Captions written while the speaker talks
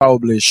Raul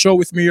Blaze Show.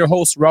 With me, your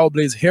host, Raul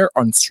Blaze, here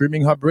on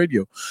Streaming Hub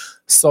Radio,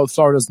 South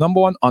Florida's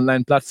 #1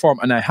 online platform.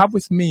 And I have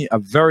with me a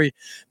very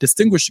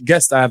distinguished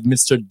guest. I have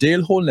Mr.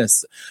 Dale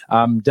Holness,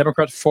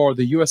 Democrat for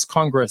the U.S.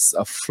 Congress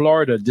of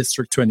Florida,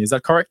 District 20. Is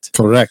that correct?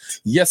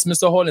 Correct. Yes,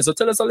 Mr. Holness. So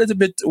tell us a little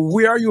bit,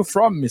 where are you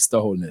from, Mr.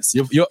 Holness?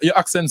 Your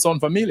accent sounds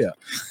familiar.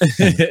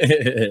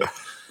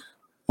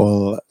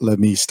 Well, let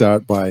me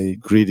start by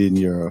greeting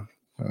your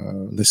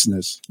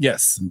listeners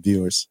Yes. and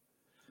viewers.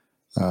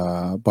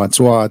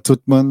 Bonsoir a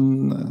tout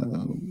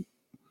monde.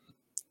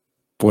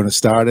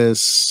 Buenas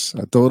tardes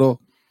a todo.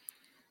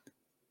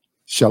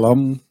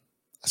 Shalom.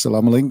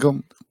 Assalamu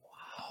alaikum.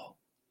 Wow.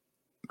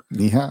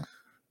 Niha.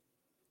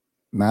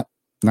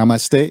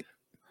 Namaste.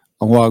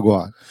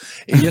 Wagwan.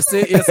 Yes,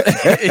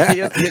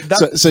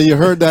 So you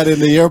heard that in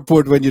the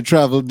airport when you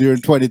traveled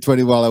during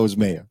 2020 while I was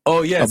mayor.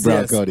 Oh yes, of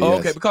Broward yes. County,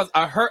 Okay, yes. because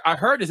I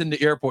heard it in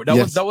the airport.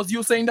 Yes. That was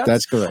you saying that?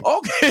 That's correct.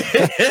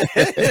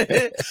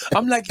 Okay.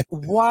 I'm like,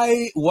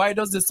 why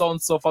does this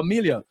sound so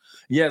familiar?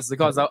 Yes,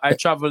 because I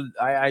traveled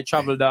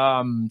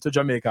to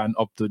Jamaica and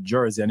up to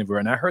Jersey and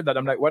everywhere, and I heard that.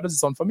 I'm like, why does it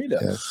sound familiar?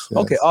 Yes,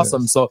 Okay, yes,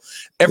 awesome. yes. So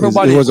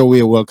everybody It was a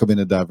way of welcoming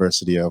the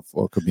diversity of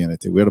our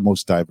community. We're the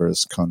most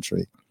diverse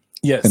country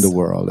yes. in the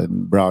world,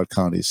 and Broward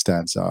County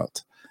stands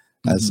out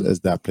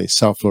as that place.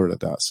 South Florida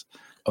does.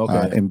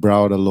 Okay. In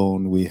Broward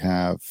alone, we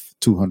have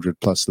 200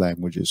 plus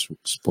languages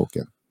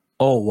spoken.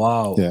 Oh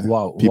wow! Yeah,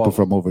 Wow! people wow.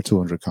 from over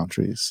 200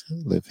 countries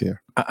live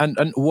here. And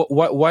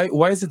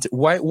why is it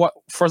why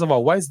first of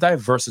all, why is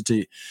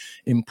diversity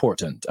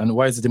important, and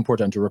why is it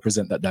important to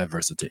represent that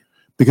diversity?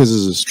 Because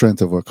it's the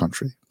strength of our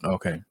country.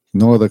 Okay.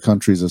 No other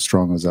country is as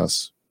strong as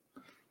us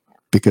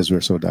because we're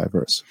so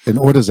diverse. And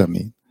what does that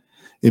mean?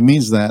 It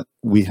means that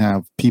we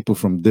have people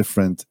from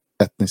different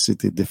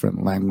ethnicity,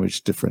 different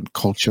language, different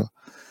culture,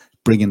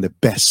 bringing the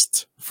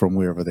best from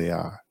wherever they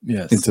are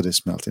Yes. into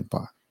this melting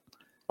pot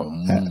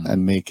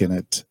and making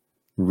it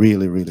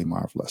really, really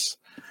marvelous.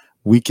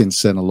 We can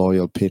send a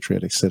loyal,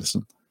 patriotic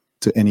citizen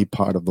to any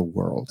part of the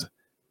world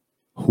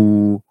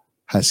who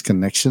has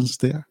connections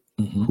there,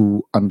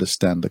 who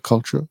understand the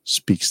culture,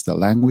 speaks the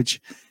language,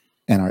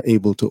 and are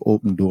able to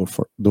open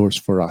doors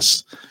for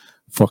us,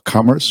 for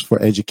commerce,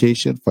 for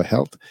education, for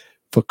health,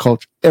 for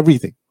culture,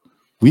 everything.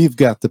 We've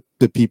got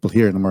the people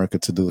here in America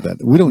to do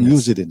that. We don't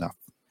use it enough.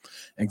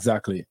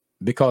 Exactly.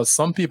 Because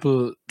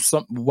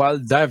while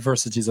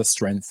diversity is a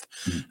strength,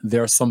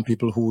 there are some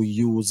people who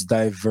use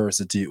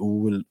diversity who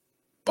will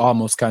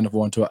almost kind of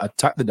want to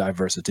attack the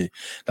diversity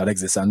that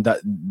exists, and that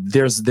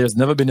there's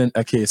never been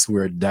a case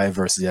where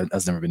diversity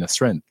has never been a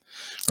strength,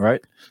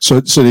 right?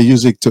 So they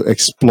use it to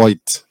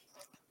exploit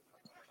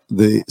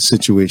the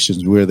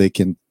situations where they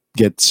can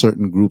get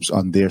certain groups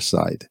on their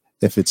side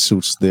if it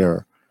suits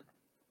their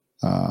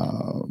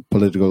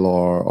political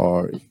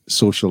or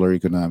social or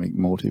economic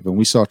motive. And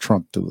we saw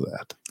Trump do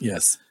that.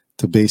 Yes.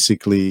 To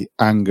basically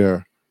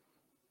anger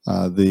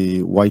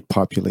the white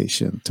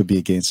population, to be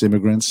against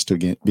immigrants, to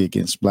be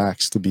against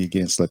blacks, to be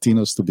against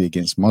Latinos, to be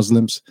against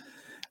Muslims.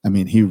 I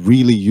mean, he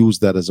really used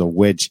that as a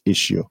wedge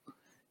issue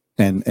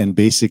and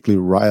basically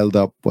riled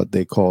up what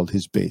they called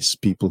his base,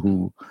 people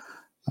who,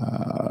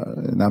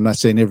 and I'm not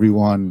saying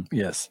everyone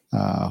Yes.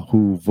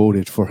 Who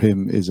voted for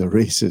him is a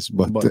racist,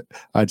 but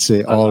I'd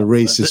say all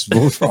racists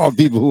vote for all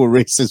people who are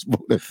racist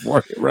voted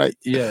for him, right?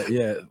 Yeah,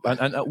 yeah.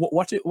 And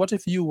what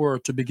if you were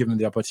to be given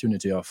the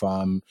opportunity of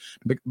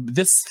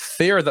this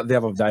fear that they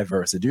have of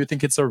diversity? Do you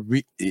think it's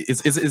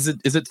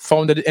is it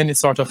founded in any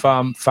sort of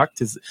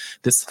fact? Is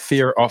this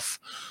fear of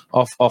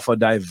a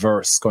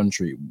diverse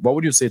country? What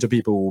would you say to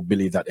people who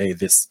believe that they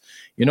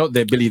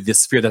believe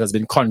this fear that has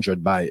been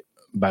conjured by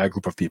a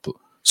group of people?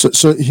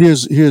 So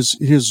here's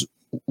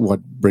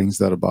what brings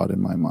that about in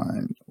my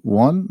mind.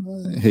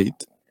 One,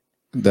 hate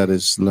that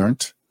is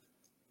learnt.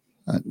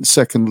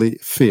 Secondly,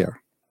 fear.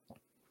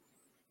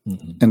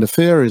 And the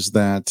fear is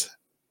that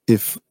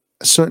if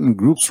certain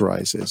groups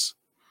rises,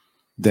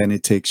 then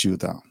it takes you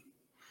down,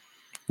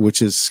 which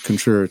is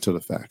contrary to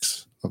the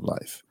facts of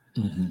life.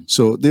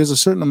 So there's a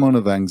certain amount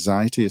of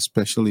anxiety,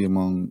 especially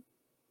among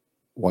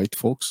white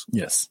folks.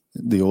 Yes.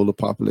 The older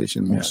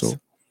population more so.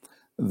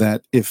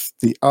 That if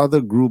the other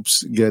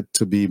groups get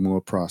to be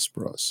more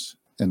prosperous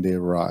and they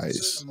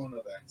rise,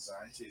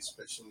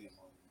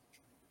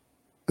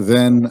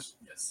 then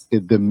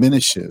it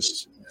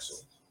diminishes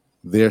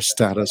their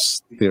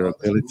status, their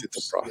ability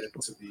to prosper.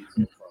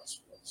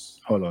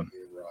 Hold on,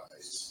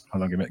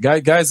 give me,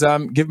 guys.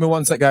 Give me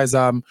one sec, guys.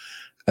 A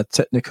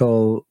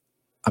technical.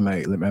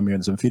 Let me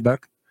get some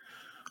feedback.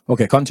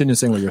 Okay, continue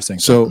saying what you're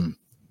saying. So,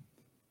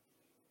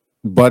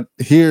 but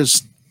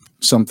here's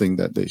something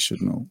that they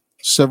should know.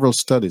 Several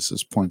studies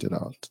has pointed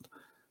out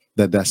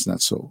that that's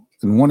not so.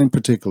 And one in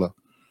particular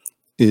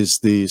is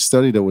the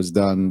study that was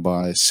done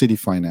by City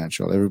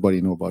Financial. Everybody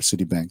know about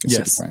Citibank and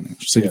City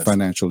Financial. City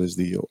Financial is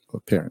the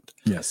parent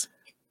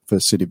for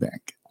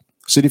Citibank.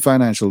 City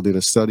Financial did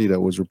a study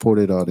that was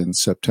reported out in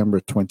September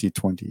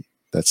 2020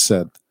 that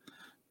said,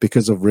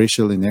 because of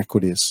racial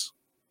inequities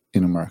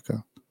in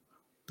America,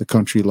 the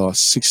country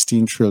lost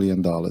 $16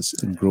 trillion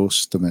in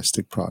gross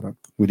domestic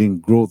product. We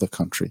didn't grow the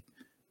country.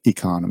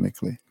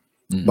 economically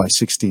by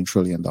 $16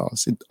 trillion.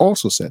 It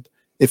also said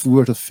if we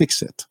were to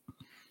fix it,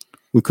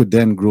 we could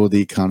then grow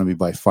the economy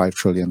by $5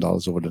 trillion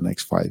over the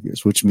next 5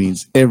 years, which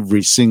means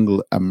every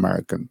single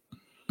American,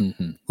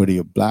 whether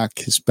you're Black,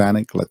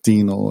 Hispanic,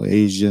 Latino,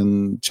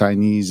 Asian,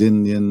 Chinese,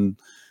 Indian,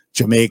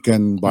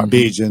 Jamaican,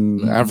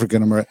 Barbadian,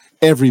 African American,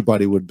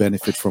 everybody would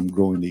benefit from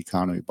growing the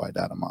economy by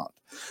that amount.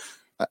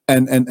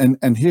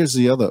 And here's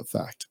the other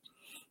fact.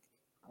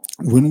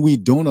 When we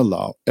don't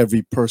allow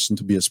every person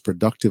to be as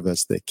productive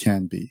as they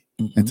can be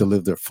and to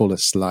live their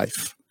fullest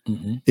life,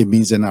 it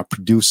means they're not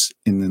producing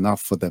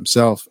enough for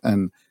themselves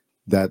and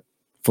that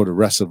for the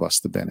rest of us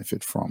to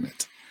benefit from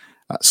it.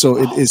 So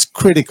it is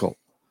critical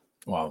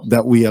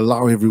that we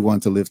allow everyone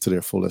to live to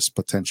their fullest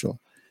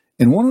potential.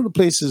 And one of the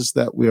places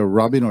that we are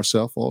robbing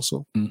ourselves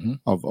also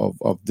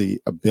of the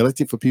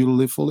ability for people to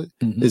live fully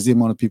is the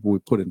amount of people we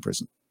put in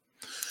prison.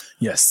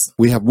 Yes.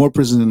 We have more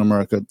prison in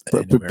America,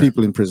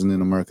 people in prison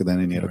in America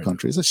than any other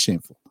country. It's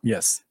shameful.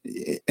 Yes.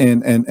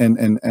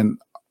 And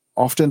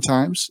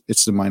oftentimes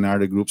it's the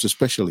minority groups,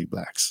 especially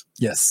Blacks,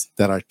 yes,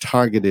 that are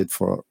targeted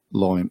for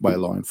by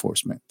law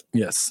enforcement.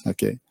 Yes.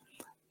 Okay.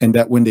 And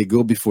that when they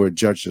go before a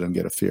judge, they don't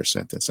get a fair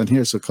sentence. And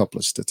here's a couple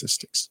of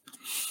statistics.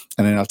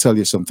 And then I'll tell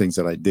you some things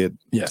that I did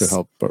to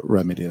help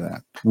remedy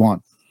that.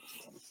 One,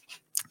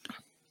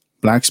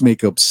 Blacks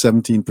make up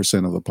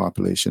 17% of the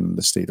population in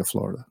the state of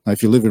Florida. Now,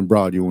 if you live in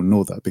Broward, you will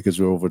know that because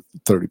we're over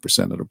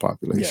 30% of the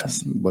population.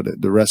 Yes. But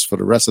for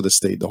the rest of the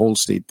state, the whole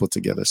state put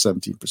together,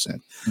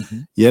 17%.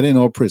 Yet in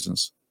all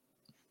prisons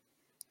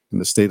in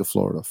the state of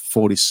Florida,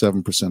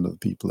 47% of the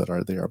people that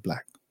are there are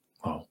Black.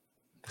 Wow.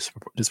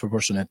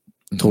 Disproportionate.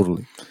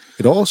 Totally.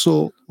 It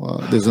also,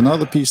 there's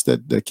another piece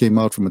that came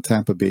out from a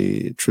Tampa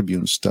Bay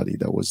Tribune study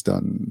that was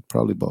done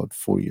probably about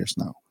 4 years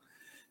now.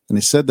 And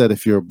it said that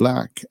if you're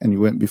Black and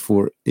you went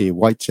before a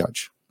white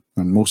judge,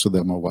 and most of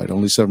them are white,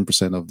 only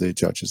 7% of the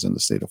judges in the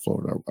state of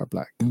Florida are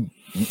Black.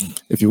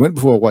 If you went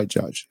before a white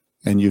judge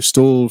and you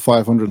stole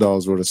 $500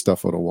 worth of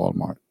stuff out of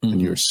Walmart and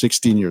you're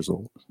 16 years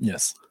old,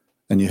 yes,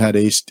 and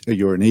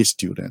you're an A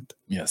student,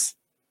 yes,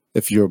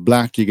 if you're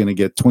Black, you're going to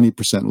get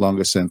 20%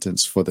 longer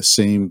sentence for the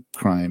same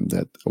crime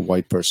that a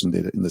white person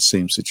did in the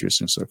same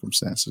situation and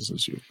circumstances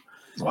as you.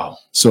 Wow.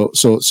 So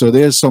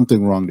there's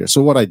something wrong there.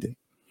 So what I did,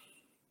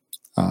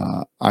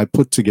 I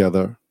put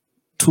together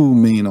two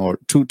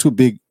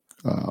big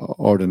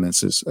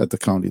ordinances at the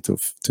county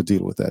to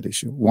deal with that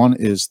issue. One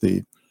is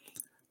the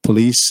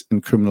Police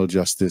and Criminal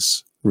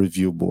Justice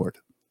Review Board.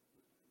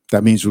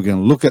 That means we're going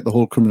to look at the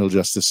whole criminal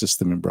justice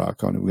system in Broward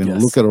County. We're going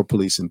to look at our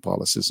policing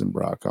policies in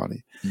Broward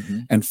County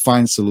and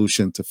find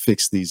solution to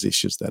fix these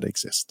issues that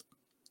exist.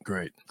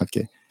 Great.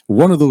 Okay.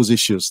 One of those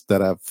issues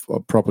that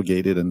I've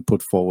propagated and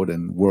put forward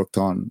and worked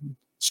on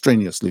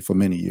strenuously for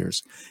many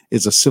years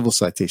is a civil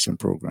citation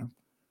program,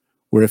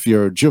 where if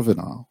you're a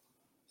juvenile,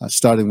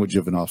 starting with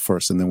juvenile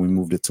first, and then we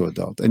moved it to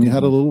adult, and you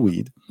had a little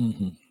weed,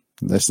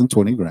 less than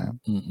 20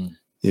 grams,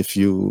 if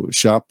you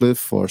shoplift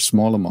for a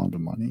small amount of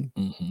money,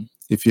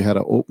 if you had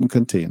an open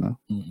container,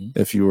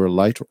 if you were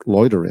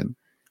loitering,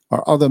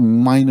 or other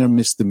minor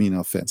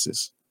misdemeanor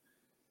offenses,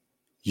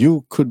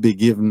 you could be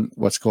given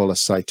what's called a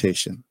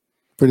citation,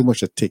 pretty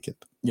much a ticket.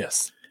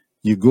 Yes.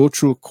 You go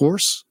through a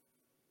course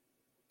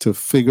to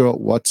figure out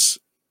what's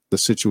the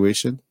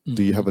situation.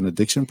 Do you have an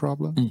addiction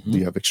problem? Do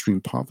you have extreme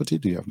poverty?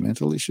 Do you have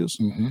mental issues?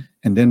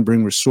 And then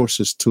bring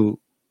resources to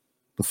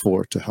the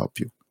fore to help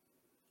you.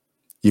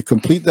 You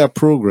complete that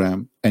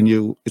program, and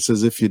it's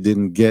as if you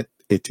didn't get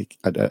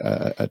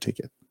a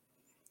ticket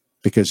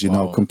because you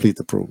now complete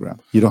the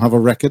program. You don't have a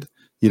record.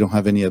 You don't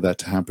have any of that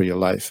to hamper your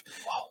life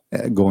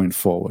going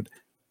forward.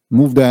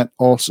 Move that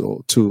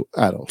also to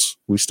adults.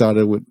 We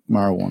started with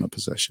marijuana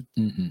possession.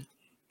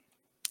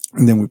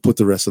 And then we put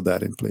the rest of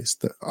that in place.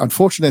 The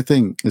unfortunate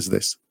thing is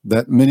this,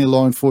 that many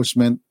law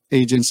enforcement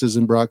agencies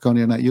in Broward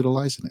County are not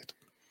utilizing it.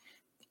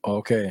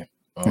 Okay.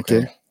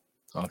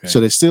 So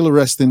they're still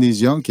arresting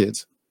these young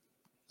kids.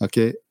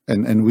 Okay.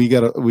 And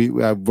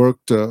I've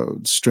worked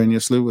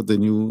strenuously with the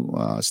new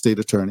state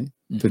attorney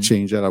to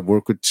change that. I've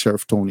worked with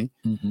Sheriff Tony,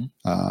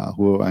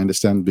 who I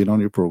understand been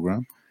on your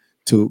program,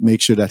 to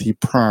make sure that he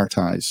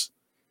prioritizes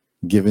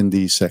giving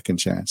these second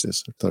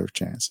chances, or third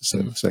chances,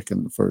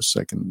 first,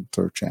 second,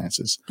 third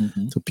chances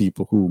to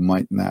people who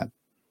might not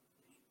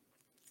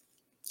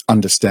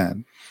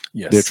understand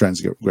their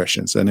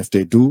transgressions. And if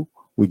they do,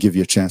 we give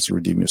you a chance to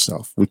redeem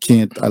yourself. We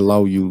can't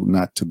allow you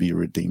not to be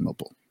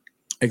redeemable.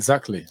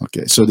 Exactly.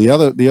 Okay. So the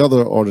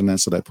other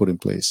ordinance that I put in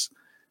place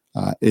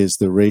is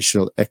the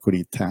Racial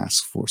Equity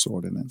Task Force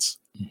Ordinance.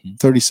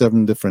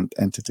 37 different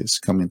entities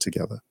coming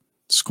together: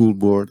 school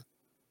board,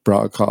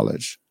 Broward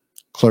College,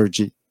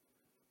 clergy,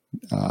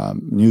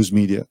 news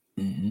media,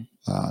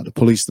 the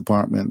police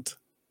department,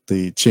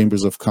 the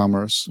chambers of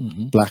commerce,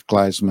 Black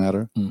Lives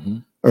Matter,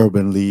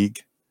 Urban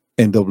League,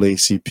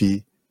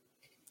 NAACP,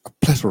 a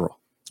plethora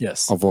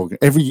of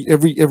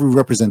every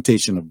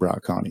representation of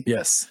Broward County.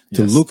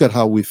 To look at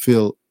how we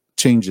feel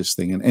change this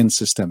thing and end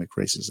systemic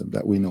racism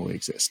that we know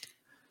exists.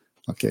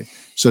 Okay,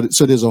 so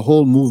there's a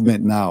whole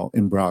movement now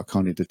in Broward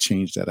County to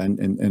change that,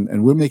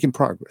 and we're making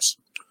progress.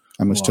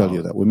 I must tell you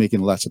Wow. that we're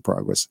making lots of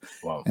progress.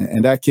 Wow.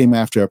 And that came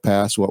after I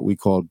passed what we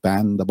call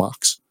ban the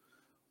box,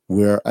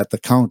 where at the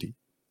county,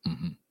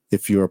 Mhm.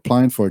 if you're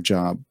applying for a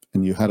job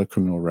and you had a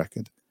criminal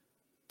record,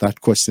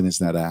 that question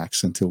is not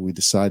asked until we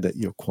decide that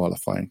you're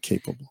qualified and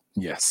capable.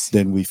 Yes.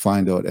 Then we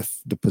find out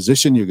if the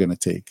position you're going to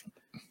take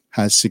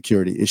has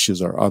security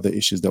issues or other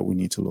issues that we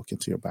need to look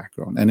into your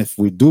background. And if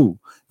we do,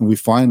 and we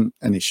find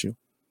an issue,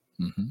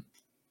 Mhm.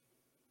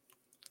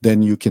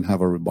 then you can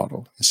have a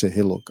rebuttal and say,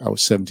 hey, look, I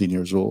was 17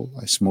 years old.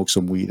 I smoked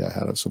some weed. I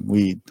had some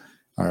weed.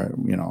 Or,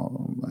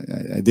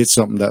 I did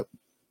something that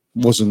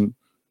wasn't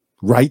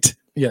right.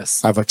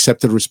 Yes. I've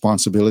accepted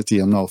responsibility.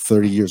 I'm now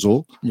 30 years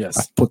old. Yes.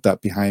 I've put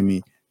that behind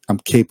me. I'm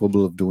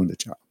capable of doing the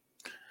job.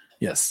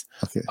 Yes.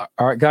 Okay.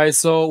 All right, guys.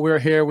 So we're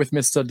here with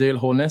Mr. Dale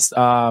Holness.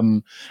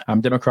 I'm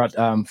Democrat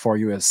for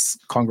U.S.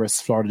 Congress,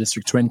 Florida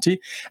District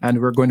 20,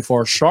 and we're going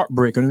for a short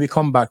break. When we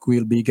come back,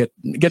 we'll be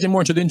getting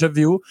more into the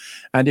interview.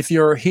 And if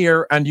you're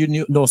here and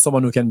you know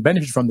someone who can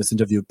benefit from this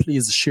interview,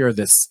 please share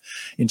this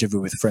interview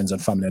with friends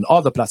and family and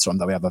all the platforms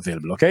that we have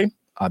available. Okay,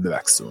 I'll be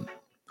back soon.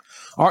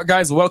 All right,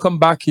 guys, welcome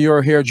back.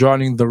 You're here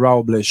joining the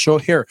Raul Blaze Show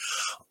here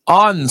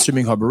on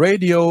Streaming Hub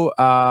Radio.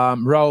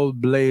 Raul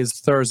Blaze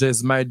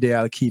Thursdays, my day.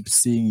 I'll keep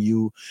seeing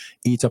you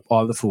eat up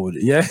all the food.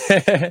 Yeah.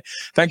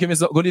 Thank you,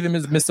 Mr. Good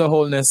evening, Mr.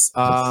 Holness.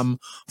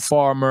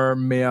 Former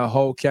mayor,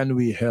 how can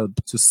we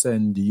help to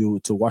send you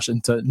to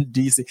Washington,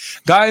 D.C.?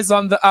 Guys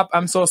on the app,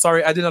 I'm so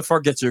sorry. I did not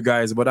forget you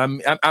guys, but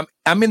I'm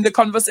in the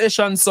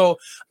conversation. So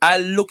I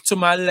look to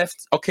my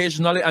left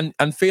occasionally, and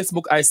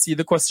Facebook, I see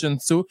the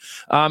questions too.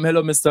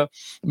 Hello, Mr.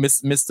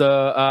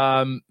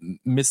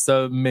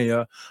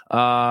 Mayor.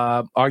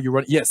 Are you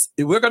running? Yes,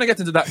 we're gonna get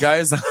into that,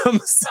 guys. I'm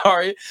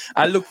sorry.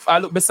 I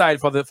look beside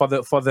for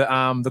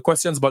the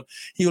questions, but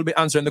he will be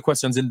answering the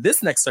questions in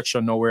this next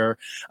section now, where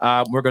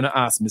we're gonna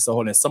ask Mr.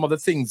 Holness some of the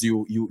things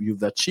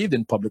you've achieved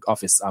in public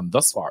office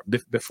thus far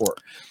before.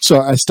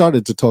 So I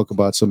started to talk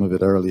about some of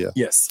it earlier.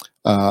 Yes.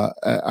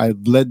 I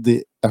led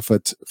the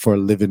effort for a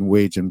living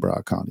wage in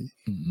Broward County.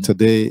 Mhm.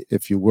 Today,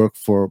 if you work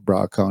for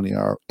Broward County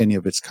or any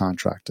of its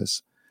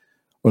contractors,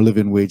 our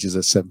living wage is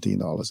at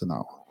 $17 an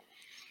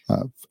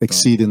hour,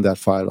 exceeding that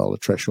 $5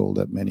 threshold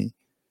that many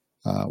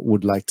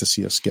would like to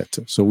see us get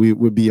to. So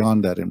we're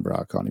beyond that in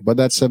Broward County. But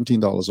that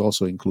 $17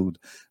 also include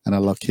an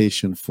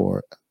allocation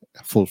for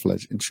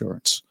full-fledged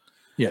insurance.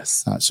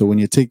 Yes. So when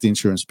you take the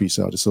insurance piece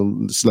out, it's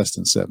less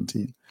than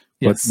 17.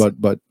 Yes.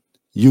 But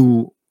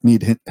you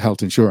need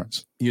health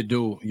insurance. You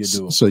do.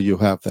 So you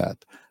have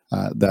that.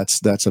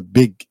 That's a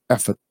big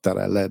effort that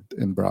I led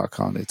in Broward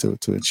County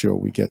to ensure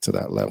we get to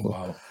that level.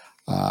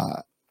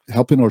 Wow.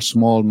 Helping our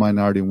small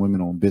minority and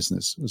women-owned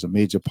business was a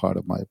major part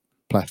of my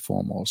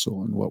platform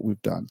also and what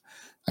we've done.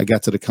 I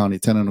got to the county,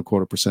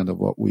 10.25% of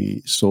what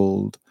we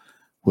sold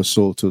was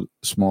sold to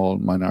small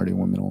minority and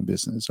women-owned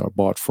business or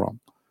bought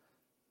from.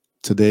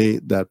 Today,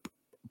 that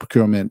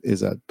procurement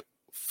is at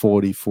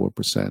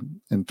 44%.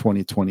 In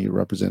 2020, it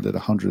represented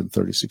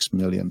 $136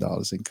 million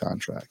in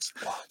contracts.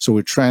 Wow. So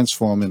we're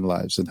transforming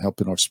lives and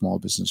helping our small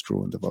business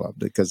grow and develop,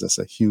 because that's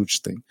a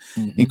huge thing.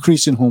 Mhm.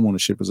 Increasing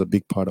homeownership is a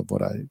big part of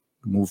what I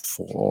moved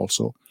for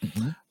also.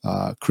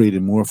 Mhm.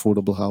 Creating more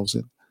affordable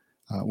housing.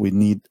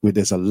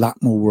 There's a lot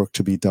more work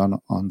to be done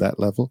on that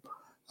level.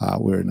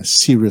 We're in a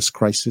serious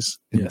crisis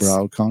in Yes.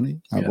 Broward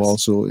County. I've Yes.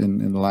 also,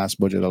 in the last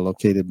budget,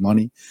 allocated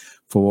money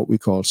for what we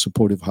call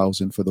supportive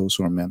housing for those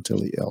who are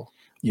mentally ill.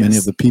 Yes. Many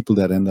of the people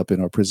that end up in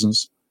our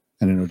prisons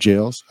and in our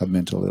jails have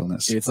mental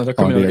illness. It's not a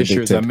criminal they're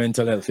issue; it's a addicted.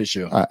 mental health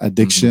issue.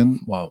 Addiction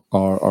Mhm. Wow.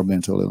 or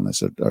mental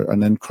illness,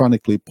 and then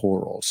chronically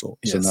poor also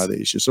is Yes. another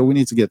issue. So we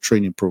need to get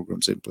training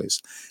programs in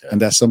place, Yeah.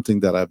 and that's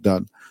something that I've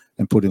done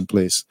and put in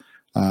place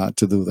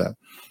to do that.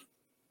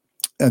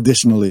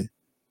 Additionally,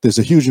 there's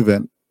a huge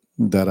event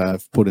that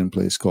I've put in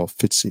place called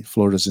FITCI,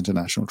 Florida's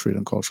International Trade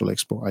and Cultural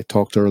Expo. I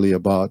talked earlier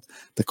about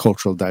the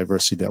cultural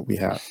diversity that we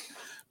have.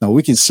 Now,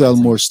 we can sell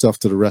more stuff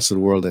to the rest of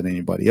the world than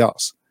anybody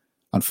else.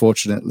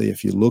 Unfortunately,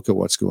 if you look at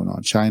what's going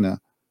on, China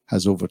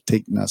has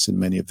overtaken us in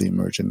many of the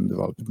emerging and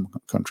developing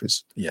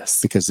countries Yes.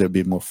 because they'll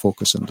be more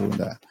focused on doing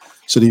that.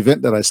 So the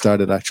event that I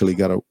started actually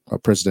got a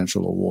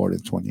presidential award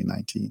in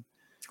 2019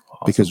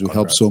 because we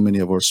helped so many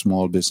of our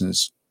small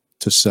business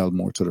to sell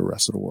more to the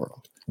rest of the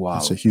world. Wow.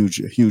 It's a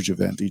huge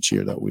event each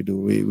year that we do.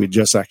 We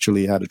just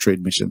actually had a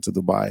trade mission to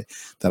Dubai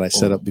that I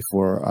set up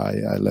before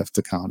I left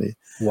the county.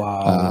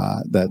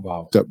 Wow.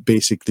 That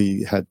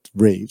basically had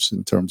raves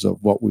in terms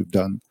of what we've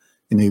done,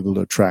 enabled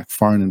to attract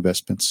foreign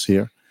investments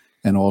here,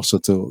 and also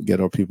to get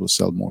our people to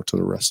sell more to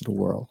the rest of the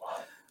world.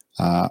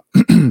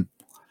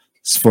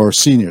 For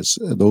seniors,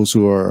 those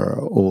who are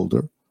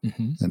older,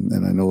 Mhm.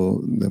 and I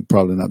know there'll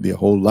probably not be a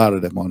whole lot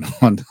of them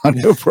on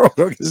your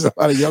program because a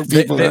lot of young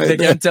people. They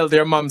can tell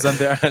their moms and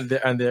their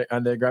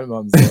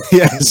grandmoms.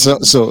 Yeah.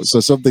 So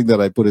something that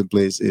I put in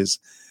place is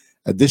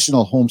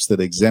additional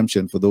homestead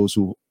exemption for those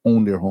who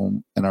own their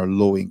home and are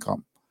low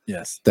income.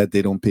 Yes. That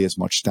they don't pay as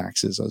much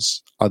taxes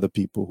as other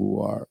people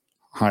who are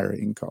higher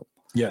income.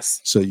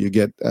 Yes. So you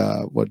get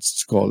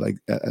what's called like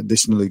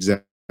additional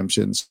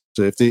exemptions.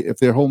 So if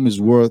their home is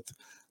worth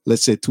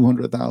let's say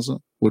 200,000,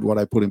 with what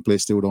I put in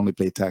place, they would only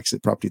pay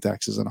property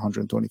taxes, and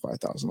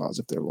 $125,000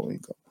 if they're low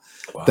income.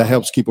 Wow. That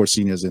helps keep our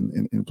seniors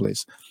in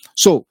place.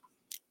 So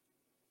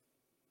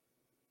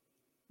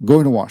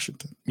going to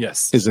Washington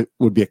Yes.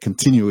 would be a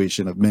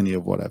continuation of many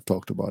of what I've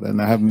talked about, and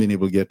I haven't been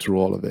able to get through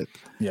all of it.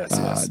 Yes.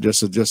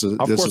 Just a Of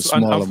course,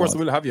 small and of course,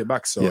 amount. we'll have your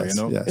back, so Yes,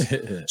 you know.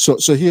 yes.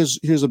 So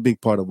here's a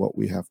big part of what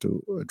we have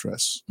to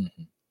address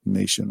Mhm.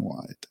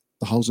 nationwide.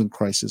 The housing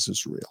crisis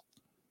is real.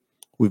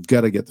 We've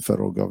got to get the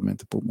federal government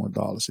to put more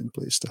dollars in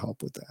place to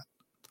help with that.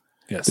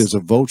 Yes. There's a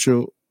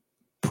voucher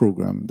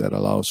program that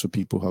allows for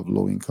people who have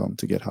low income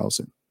to get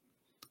housing,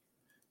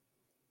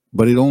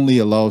 but it only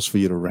allows for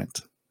you to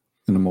rent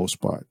in the most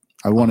part.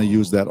 I want to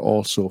use that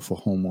also for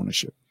home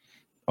ownership,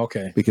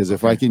 Okay. because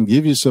if I can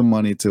give you some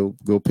money to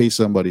go pay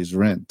somebody's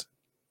rent,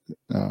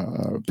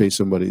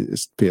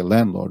 pay a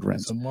landlord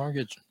rent, It's a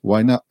mortgage.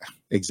 why not?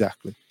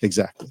 Exactly.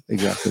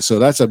 So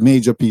that's a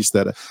major piece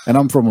and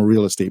I'm from a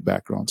real estate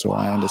background, so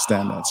I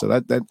understand that. So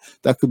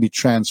that could be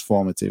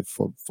transformative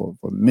for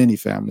many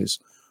families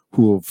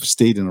who have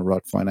stayed in a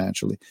rut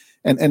financially.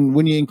 And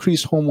when you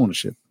increase home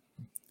ownership,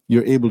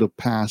 you're able to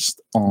pass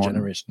on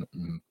Generation.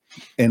 Mhm.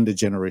 end the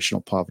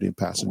generational poverty and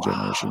pass on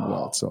generational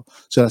wealth. So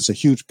that's a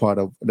huge part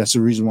of, that's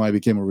the reason why I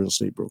became a real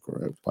estate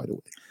broker, by the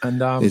way.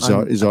 And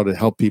Is to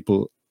help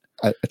people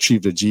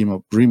achieve the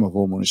dream of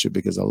home ownership,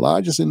 because the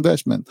largest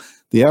investment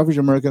the average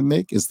American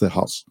make is the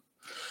house.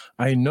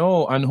 I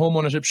know, and home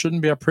ownership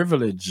shouldn't be a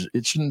privilege.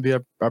 It shouldn't be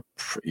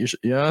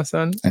you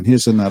understand? And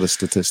here's another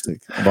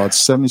statistic: about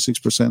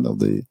 76% of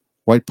the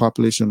white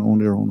population own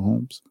their own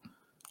homes.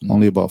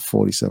 Only about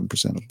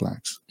 47% of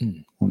blacks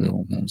own their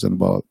own homes, and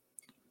about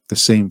the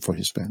same for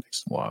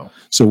Hispanics. Wow.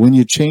 So when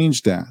you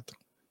change that,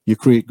 you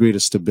create greater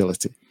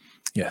stability.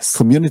 Yes.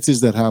 Communities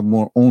that have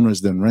more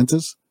owners than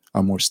renters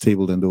are more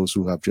stable than those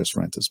who have just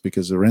renters,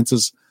 because the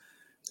renters,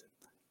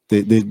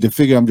 they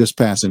figure I'm just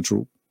passing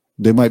through.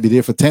 They might be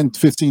there for 10,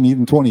 15,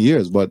 even 20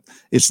 years, but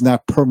it's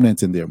not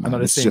permanent in their mind. And not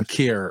the It's same just-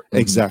 care.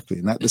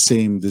 Exactly. Not the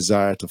same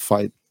desire to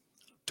fight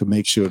to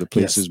make sure the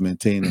place Yes. is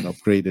maintained and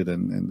upgraded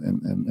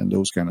and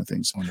those kind of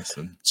things.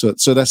 Understood.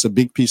 So that's a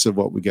big piece of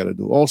what we got to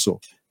do. Also,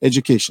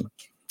 education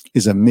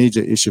is a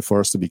major issue for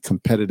us to be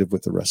competitive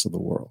with the rest of the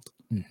world.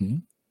 Mm-hmm.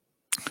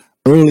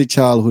 Early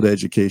childhood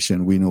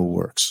education, we know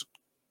works.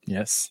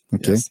 Yes.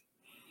 Okay. Yes.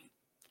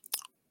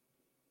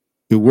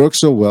 It works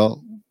so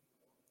well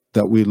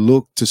that we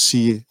look to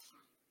see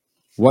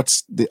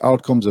what's the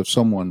outcomes of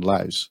someone's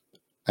lives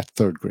at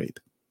third grade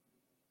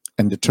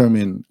and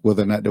determine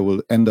whether or not they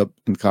will end up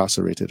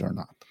incarcerated or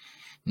not.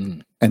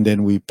 Mm. And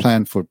then we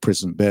plan for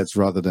prison beds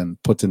rather than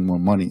putting more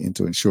money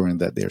into ensuring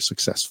that they're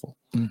successful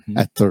Mhm.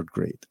 at third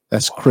grade.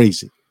 That's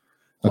crazy.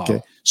 Okay.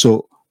 Wow.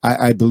 So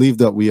I believe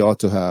that we ought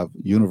to have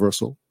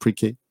universal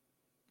pre-K,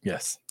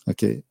 Yes.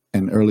 okay,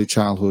 and early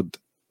childhood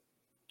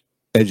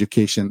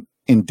education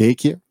in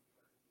daycare,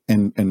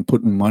 and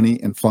putting money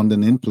and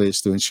funding in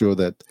place to ensure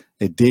that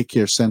a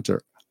daycare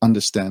center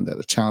understand that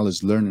a child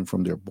is learning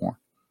from their born.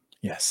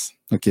 Yes.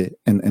 Okay.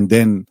 And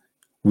then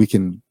we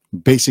can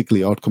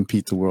basically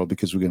outcompete the world,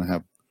 because we're going to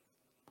have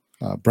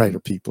brighter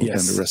people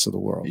Yes. than the rest of the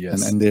world.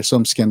 Yes. And there's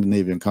some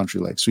Scandinavian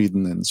country like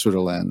Sweden and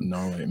Switzerland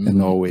Norway. and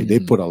Norway. They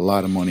Mhm. put a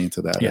lot of money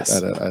into that Yes.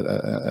 at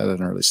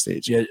an early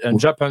stage. Yeah, and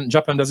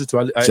Japan does it too.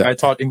 I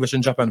taught English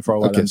in Japan for a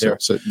while, Okay, and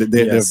so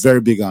they're yes.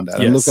 very big on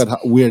that. And look Yes.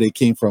 at where they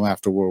came from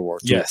after World War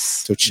II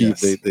yes, to achieve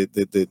yes.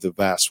 the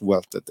vast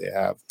wealth that they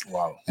have,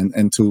 Wow.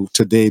 and to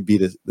today be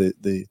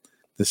the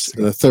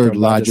third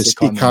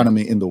largest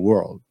economy in the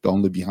world,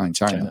 only behind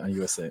China. and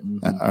USA.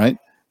 Mhm. All right.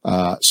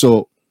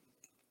 So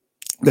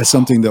that's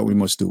something that we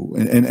must do.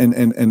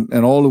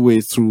 And all the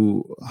way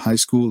through high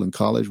school and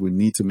college, we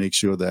need to make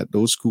sure that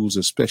those schools,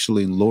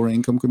 especially in lower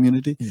income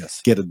community,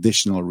 Yes. get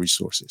additional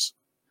resources.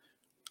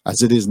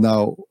 As it is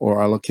now,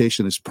 our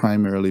allocation is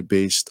primarily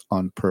based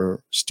on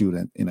per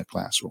student in a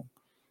classroom.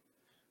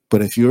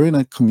 But if you're in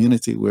a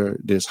community where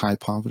there's high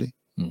poverty,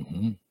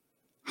 Mhm.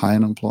 high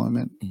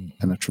unemployment, Mhm.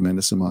 and a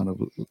tremendous amount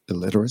of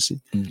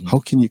illiteracy, Mhm. how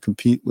can you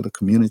compete with a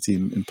community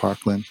in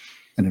Parkland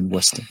and in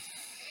Weston?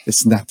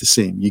 It's not the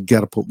same. You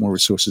got to put more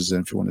resources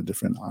in if you want a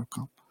different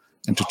outcome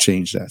and to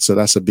change that. So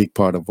that's a big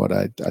part of what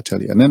I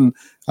tell you. And then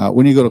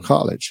when you go to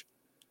college,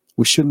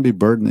 we shouldn't be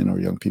burdening our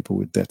young people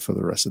with debt for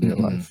the rest of their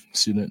Mhm. life.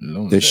 Student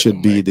loan. There debt, should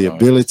oh be my the God.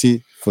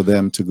 ability for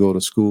them to go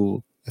to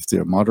school, if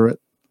they're moderate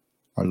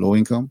or low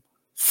income,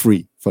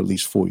 free for at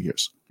least 4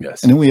 years.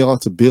 Yes. And then we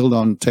ought to build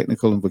on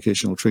technical and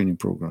vocational training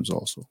programs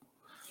also.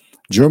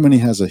 Germany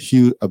has a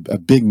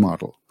big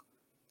model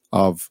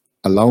of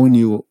allowing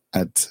you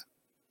at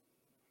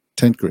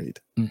 10th grade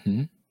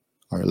Mhm.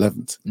 or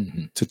 11th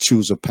Mhm. to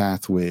choose a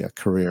pathway, a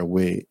career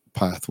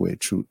pathway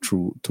to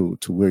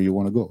where you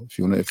want to go. If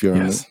you're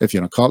Yes.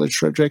 in a college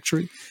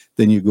trajectory,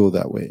 then you go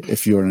that way.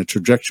 If you're in a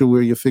trajectory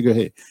where you figure,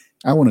 hey,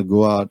 I want to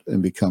go out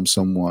and become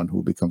someone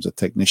who becomes a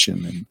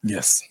technician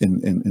Yes.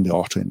 in the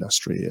auto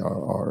industry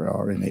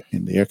or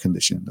in the air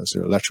conditioning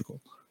industry, electrical,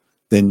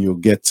 then you'll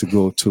get to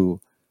go to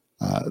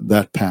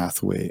that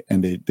pathway,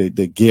 and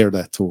they gear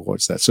that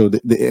towards that. So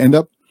they end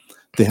up,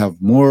 they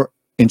have more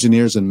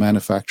engineers and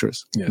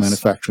manufacturers, Yes.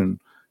 manufacturing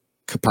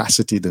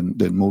capacity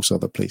than most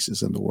other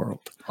places in the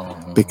world,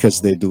 Oh.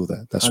 because they do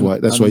that. That's And- why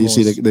and you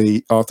see most-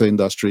 the auto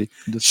industry,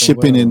 Do so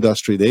shipping well.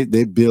 industry.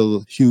 They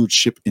build huge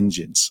ship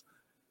engines.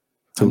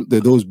 So And-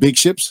 those big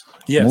ships,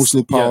 Yes,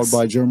 mostly powered yes.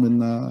 by German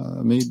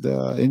made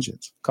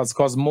engines.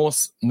 Because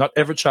not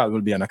every child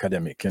will be an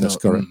academic. That's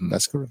correct. Mhm.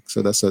 That's correct.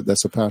 So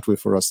that's a pathway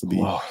for us to be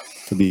Wow.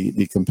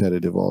 be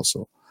competitive.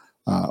 Also,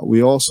 we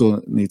also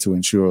need to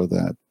ensure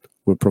that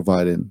we're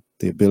providing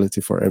the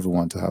ability for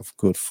everyone to have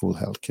good full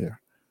health care,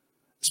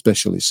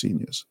 especially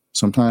seniors.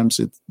 Sometimes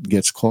it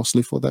gets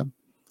costly for them,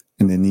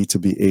 and they need to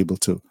be able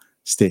to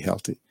stay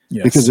healthy.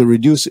 Yes. Because it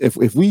reduce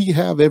if we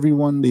have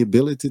everyone the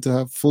ability to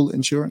have full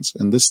insurance,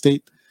 and this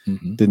state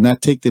Mhm. did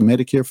not take the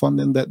Medicare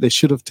funding that they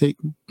should have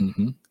taken,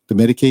 Mhm. the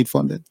Medicaid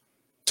funding,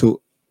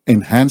 to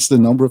enhance the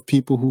number of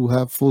people who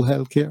have full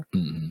health care,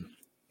 Mhm.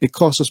 it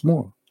costs us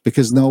more,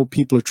 because now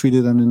people are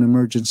treated on an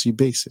emergency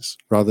basis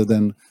rather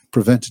than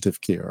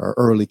preventative care or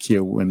early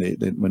care when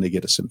they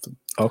get a symptom.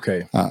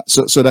 Okay.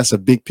 So that's a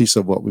big piece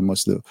of what we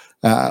must do.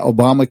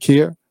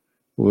 Obamacare,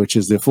 which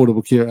is the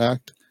Affordable Care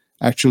Act,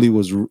 actually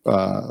was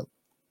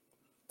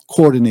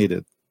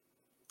coordinated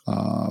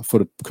for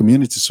the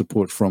community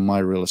support from my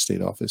real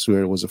estate office,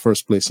 where it was the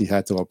first place he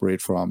had to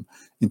operate from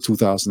in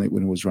 2008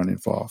 when he was running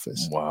for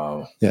office.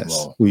 Wow. Yes,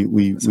 Wow. we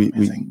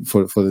amazing.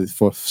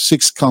 for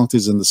 6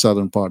 counties in the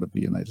southern part of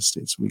the United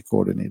States, we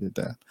coordinated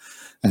that,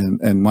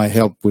 and my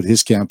help with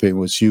his campaign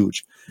was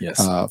huge Yes.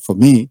 for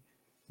me,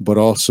 but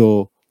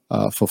also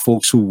for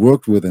folks who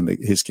worked within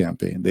his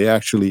campaign. They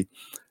actually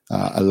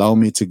allowed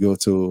me to go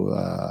to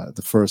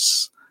the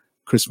first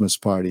Christmas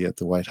party at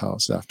the White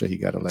House after he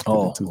got elected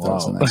Oh, in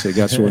 2009. wow. So he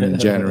got sworn in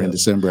January and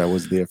December. I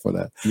was there for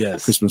that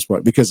Yes. Christmas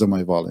party because of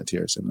my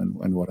volunteerism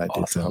and what I did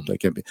to Awesome. help that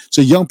campaign.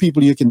 So young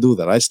people, you can do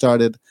that. I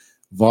started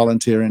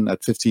volunteering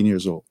at 15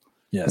 years old,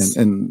 Yes.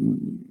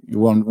 and you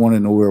want to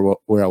know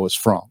where I was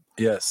from.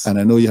 Yes. And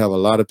I know you have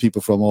a lot of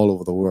people from all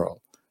over the world.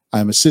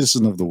 I'm a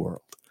citizen of the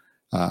world,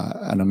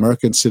 an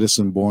American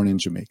citizen born in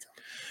Jamaica.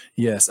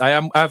 Yes, I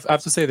am. I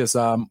have to say this.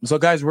 So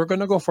guys, we're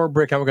gonna go for a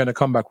break and we're gonna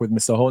come back with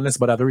Mr. Holness,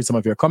 but I have to read some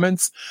of your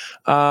comments.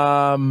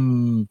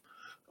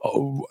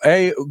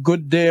 Hey,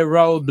 good day,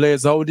 Raul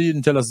Blaze. How did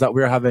you tell us that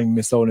we're having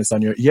Mr. Holness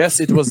on your?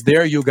 Yes, it was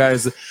there, you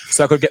guys,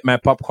 so I could get my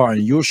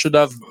popcorn. You should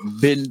have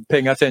been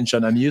paying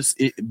attention. And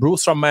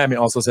Bruce from Miami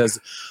also says,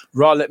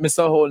 Raul, let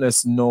Mr.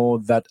 Holness know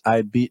that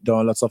I beat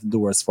down lots of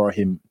doors for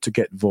him to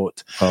get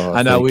vote.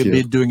 And I will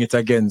be doing it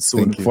again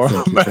soon for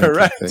my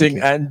writing.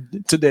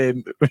 And today,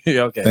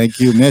 okay. Thank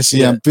you,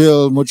 Messi and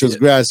Bill. Muchas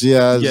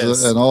gracias.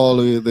 Yes. And all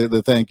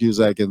the thank yous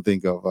I can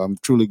think of. I'm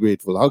truly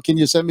grateful. How can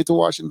you send me to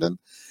Washington?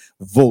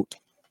 Vote.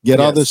 Get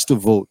others to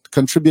vote.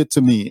 Contribute to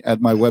me at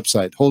my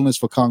website,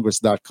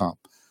 wholenessforcongress.com.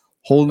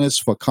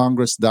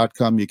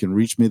 Wholenessforcongress.com. You can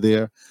reach me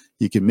there.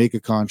 You can make a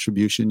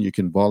contribution. You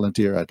can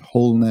volunteer at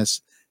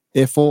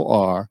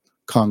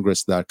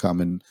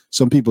wholenessforcongress.com. And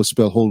some people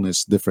spell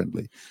wholeness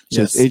differently.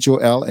 So it's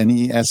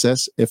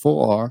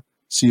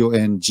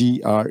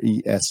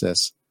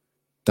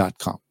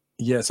HOLNESSFORCONGRESS.com.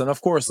 Yes, and of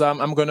course,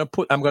 I'm gonna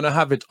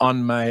have it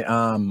on my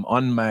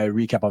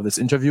recap of this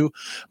interview.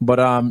 But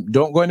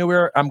don't go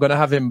anywhere. I'm gonna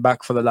have him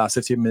back for the last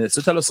 15 minutes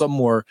to tell us some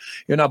more,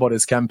 about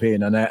his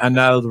campaign, and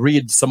I'll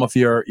read some of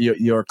your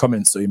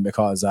comments to him,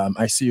 because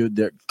I see you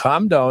there.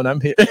 Calm down,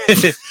 I'm here,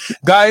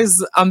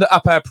 guys. On the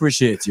app, I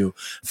appreciate you.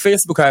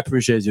 Facebook, I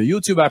appreciate you.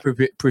 YouTube, I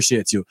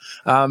appreciate you.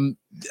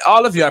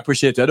 All of you, I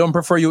appreciate you. I don't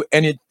prefer you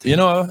any,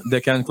 they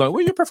can call,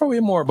 well, you prefer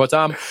way more, but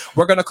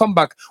we're gonna come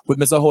back with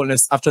Mr.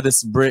 Holness after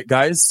this break,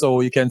 guys.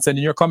 So you can send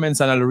in your comments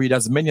and I'll read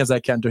as many as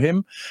I can to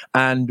him,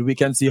 and we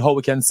can see how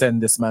we can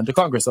send this man to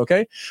Congress,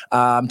 okay?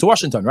 To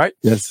Washington, right?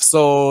 Yes.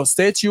 So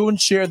stay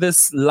tuned, share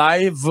this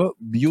live,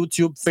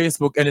 YouTube,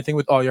 Facebook, anything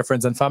with all your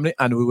friends and family,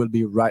 and we will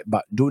be right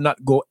back. Do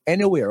not go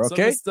anywhere,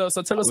 okay? So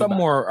tell us some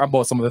more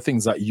about some of the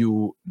things that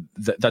you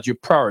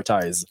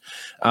prioritize,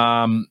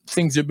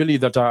 things you believe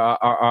that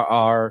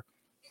are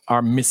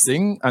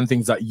missing, and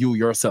things that you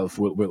yourself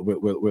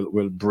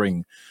will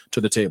bring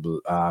to the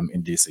table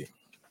in DC.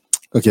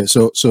 Okay,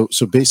 so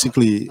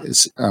basically,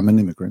 I'm an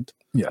immigrant.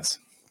 Yes.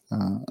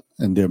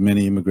 And there are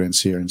many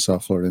immigrants here in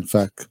South Florida. In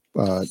fact,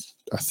 a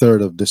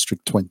third of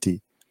District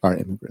 20 are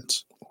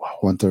immigrants. Wow.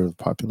 1/3 of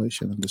the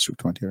population in District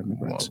 20 are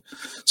immigrants. Wow.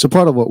 So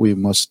part of what we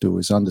must do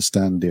is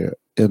understand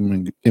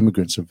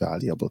immigrants are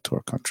valuable to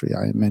our country.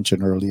 I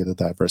mentioned earlier the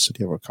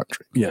diversity of our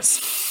country.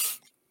 Yes.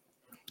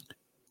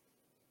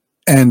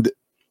 And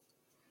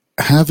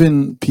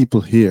having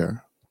people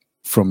here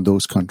from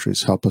those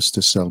countries help us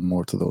to sell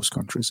more to those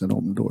countries and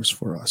open doors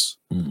for us.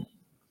 Mm.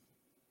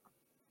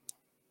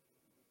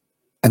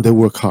 And they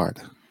work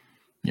hard.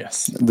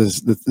 Yes.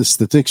 The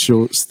statistics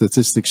shows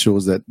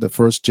that the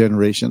first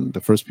generation,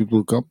 the first people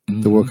who come,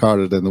 they work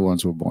harder than the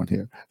ones who were born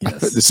here.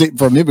 Yes. The same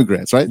from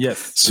immigrants, right?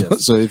 Yes.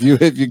 So if you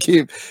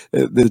keep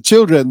the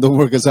children don't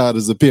work as hard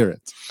as the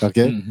parents,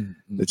 okay?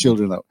 The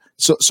children out.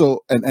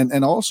 So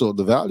and also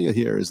the value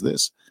here is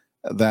this,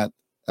 that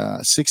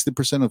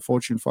 60% of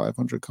Fortune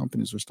 500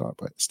 companies were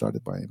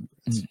started by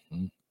immigrants.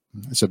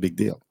 It's a big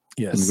deal.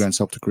 Yes. Immigrants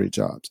help to create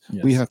jobs.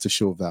 Yes. We have to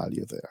show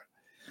value there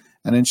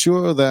and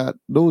ensure that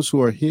those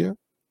who are here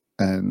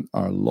and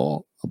are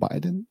law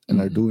abiding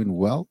and are doing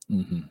well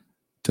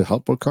to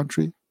help our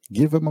country,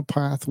 give them a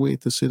pathway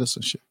to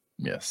citizenship.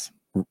 Yes.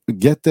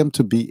 Get them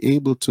to be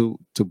able to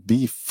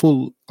be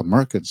full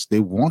Americans.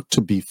 They want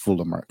to be full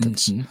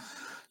Americans.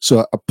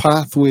 So a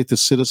pathway to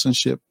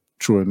citizenship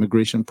through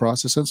immigration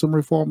process and some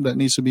reform that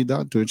needs to be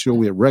done to ensure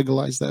we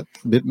regularize that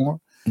a bit more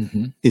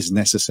is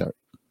necessary.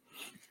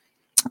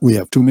 We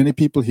have too many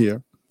people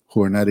here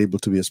who are not able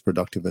to be as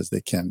productive as they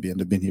can be, and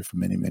they've been here for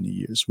many, many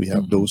years. We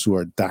have those who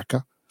are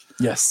DACA.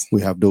 Yes.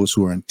 We have those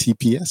who are in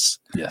TPS.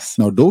 Yes.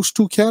 Now, those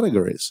two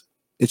categories,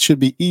 it should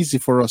be easy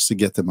for us to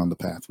get them on the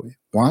pathway.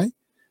 Why?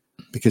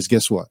 Because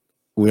guess what?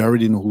 We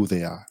already know who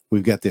they are.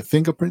 We've got their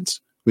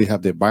fingerprints. We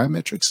have their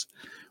biometrics.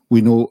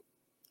 We know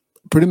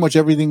pretty much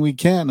everything we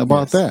can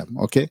about them.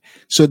 Okay.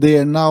 So they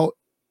are now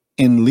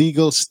in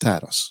legal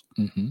status.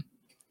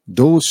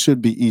 Those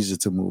should be easy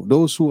to move.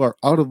 Those who are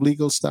out of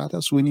legal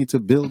status, we need to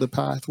build a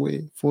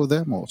pathway for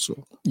them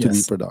also to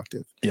be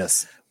productive.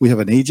 Yes. We have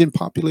an aging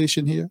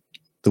population here.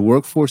 The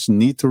workforce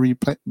need to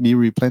be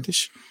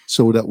replenished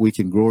so that we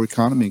can grow our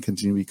economy and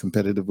continue to be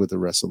competitive with the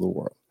rest of the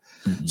world.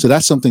 So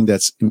that's something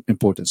that's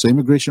important. So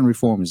immigration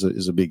reform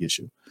is a big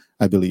issue,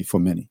 I believe, for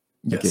many.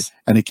 Yes. Okay?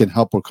 And it can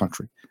help our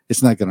country.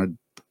 It's not going to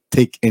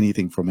take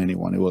anything from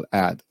anyone. It will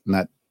add,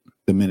 not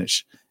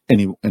diminish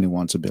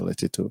anyone's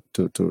ability to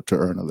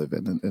earn a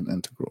living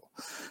and to grow.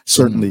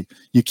 Certainly,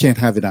 you can't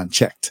have it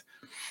unchecked.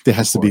 There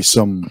has to be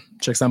some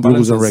checks and rules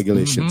balances. and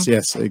regulations.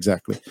 Yes,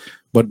 exactly.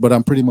 But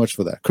I'm pretty much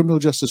for that. Criminal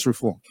justice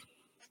reform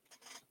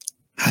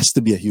has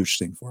to be a huge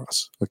thing for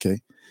us.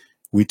 Okay.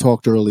 We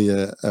talked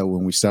earlier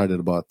when we started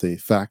about the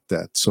fact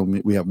that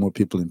we have more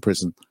people in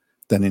prison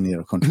than any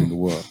other country in the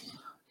world.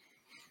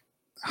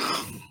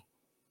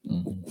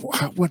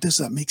 What does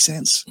that make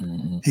sense?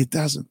 It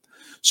doesn't.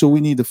 So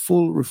we need a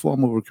full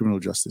reform of our criminal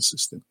justice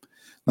system.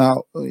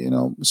 Now,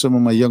 some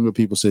of my younger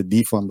people say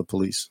defund the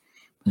police.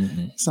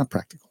 It's not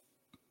practical.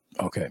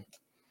 Okay.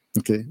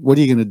 What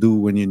are you going to do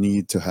when you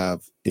need to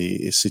have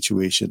a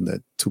situation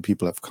that two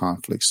people have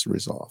conflicts to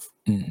resolve?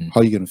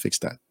 How are you going to fix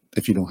that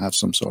if you don't have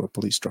some sort of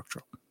police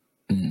structure?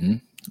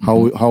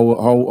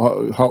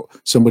 How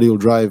somebody will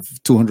drive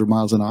 200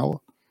 miles an hour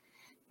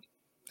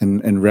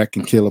and wreck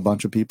and kill a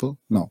bunch of people?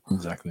 No.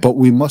 Exactly. But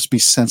we must be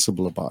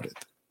sensible about it.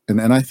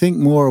 And I think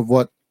more of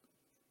what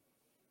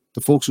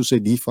the folks who say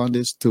defund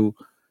is to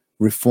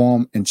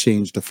reform and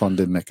change the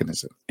funding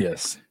mechanism.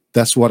 Yes.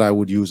 That's what I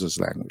would use as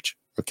language.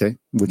 Okay.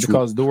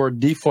 Because the word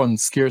defund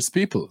scares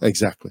people.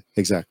 Exactly.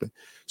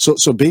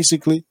 So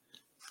basically,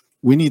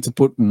 we need to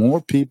put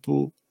more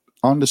people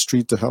on the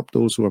street to help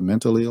those who are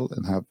mentally ill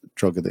and have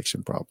drug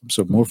addiction problems.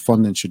 So more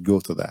funding should go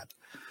to that.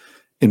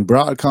 In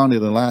Broward County,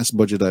 the last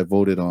budget I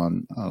voted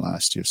on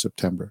last year,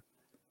 September,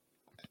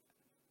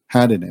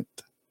 had in it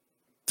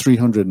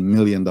 $300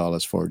 million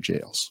for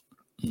jails.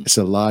 It's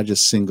the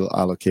largest single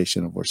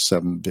allocation of our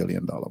 $7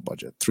 billion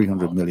budget,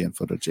 $300 million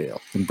for the jail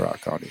in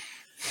Broward County.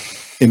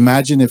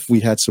 Imagine if we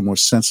had some more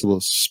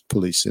sensible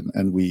policing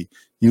and we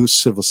use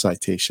civil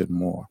citation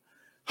more.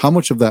 How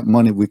much of that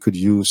money we could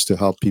use to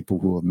help people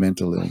who have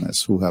mental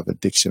illness, who have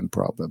addiction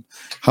problem?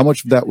 How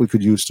much of that we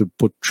could use to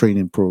put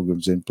training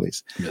programs in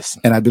place? Yes.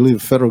 And I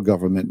believe the federal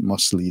government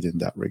must lead in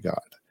that regard,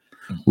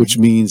 which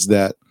means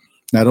that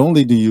not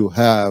only do you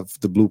have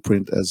the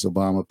blueprint, as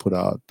Obama put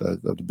out,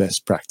 the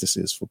best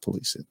practices for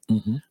policing,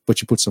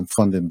 but you put some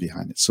funding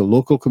behind it. So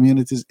local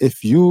communities,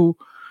 if you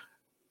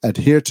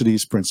adhere to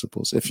these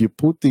principles, if you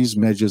put these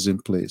measures in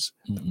place,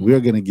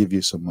 we're going to give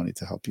you some money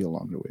to help you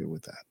along the way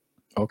with that.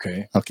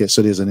 Okay.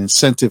 So there's an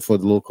incentive for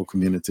the local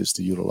communities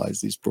to utilize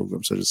these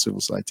programs, such as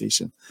civil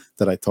citation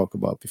that I talked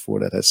about before,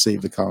 that has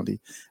saved the county,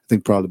 I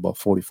think, probably about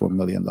 $44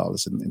 million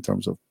in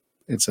terms of,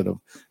 instead of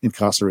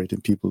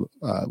incarcerating people,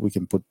 we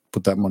can put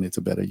that money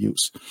to better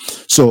use.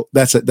 So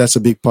that's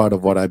a big part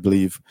of what I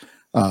believe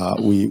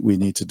we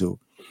need to do.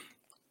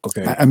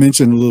 Okay. I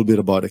mentioned a little bit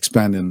about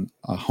expanding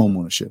home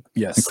ownership.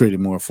 Yes. And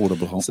creating more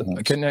affordable homes.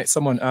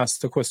 Someone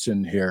asked the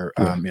question here.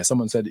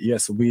 Someone said,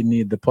 yes, we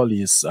need the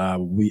police.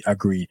 We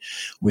agree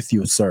with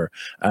you, sir.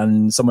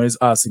 And someone is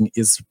asking,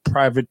 is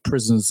private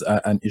prisons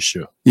an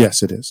issue?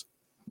 Yes, it is.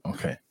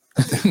 Okay.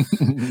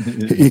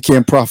 You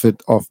can't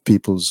profit off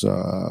people's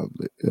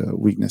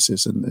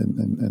weaknesses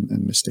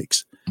and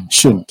mistakes.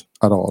 Shouldn't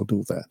at all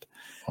do that.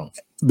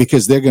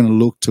 Because they're going to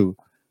look to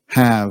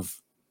have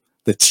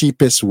the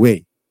cheapest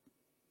way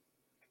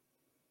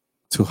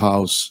to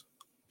house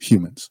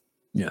humans.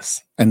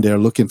 Yes. And they're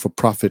looking for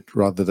profit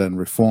rather than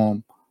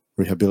reform,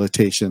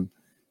 rehabilitation,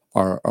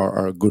 or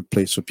a good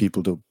place for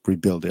people to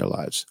rebuild their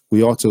lives.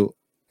 We ought to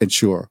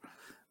ensure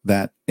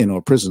that in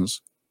our prisons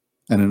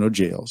and in our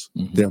jails,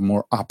 there are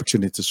more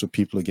opportunities for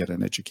people to get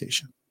an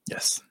education.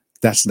 Yes.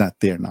 That's not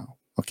there now.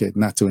 Okay.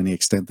 Not to any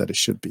extent that it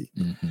should be.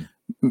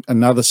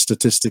 Another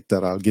statistic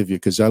that I'll give you,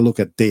 because I look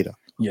at data.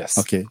 Yes.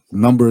 Okay.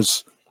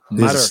 Numbers,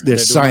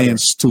 there's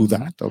science to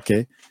that.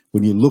 Okay.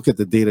 When you look at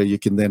the data, you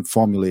can then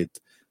formulate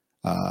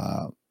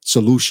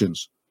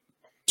solutions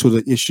to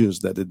the issues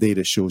that the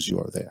data shows you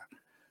are there.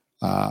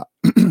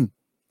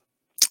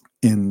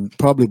 In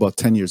probably about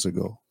 10 years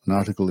ago, an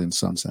article in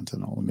Sun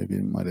Sentinel, or maybe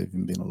it might have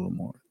even been a little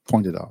more,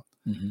 pointed out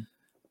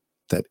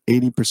that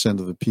 80%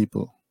 of the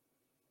people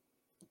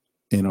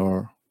in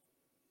our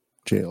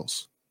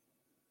jails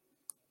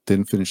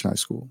didn't finish high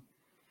school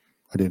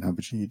or didn't have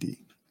a GED.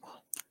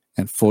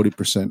 And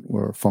 40%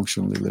 were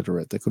functionally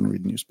literate. They couldn't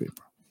read a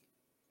newspaper.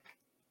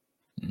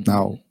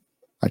 Now,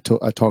 I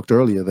talked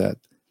earlier that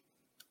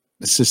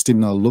the system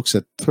now looks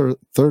at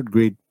third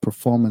grade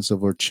performance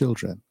of our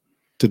children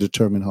to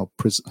determine how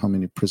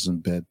many prison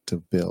beds to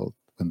build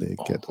when they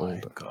get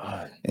older.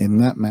 God. Isn't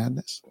that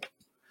madness?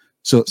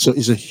 So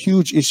it's a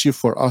huge issue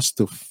for us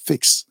to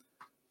fix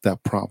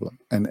that problem.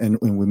 And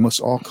we must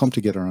all come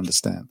together and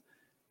understand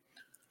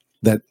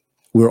that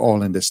we're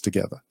all in this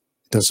together.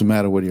 It doesn't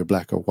matter whether you're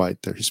black or white,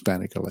 or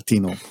Hispanic or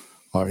Latino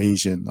or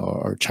Asian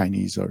or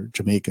Chinese or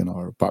Jamaican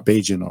or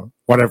Barbadian or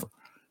whatever.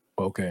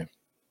 Okay.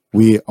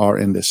 We are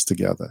in this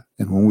together.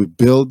 And when we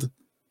build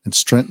and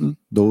strengthen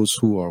those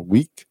who are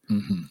weak,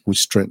 we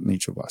strengthen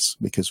each of us,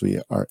 because we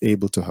are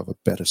able to have a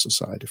better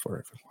society for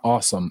everyone.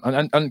 Awesome.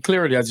 And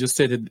clearly, as you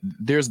stated,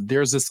 there's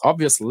this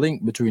obvious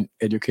link between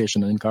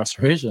education and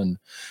incarceration,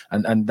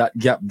 and that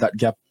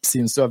gap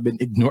seems to have been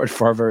ignored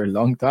for a very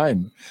long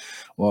time.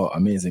 Well,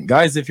 amazing.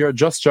 Guys, if you're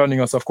just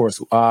joining us, of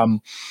course,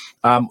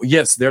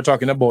 yes, they're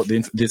talking about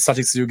the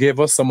statistics you gave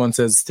us. Someone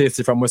says,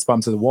 Stacey from West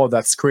Palm says, wow,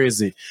 that's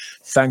crazy.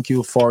 Thank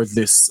you for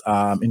this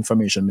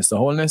information, Mr.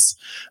 Holness.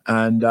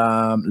 And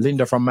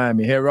Linda from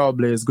Miami, hey, Raul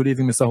Blaze, good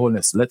evening, Mr.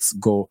 Holness. Let's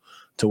go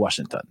to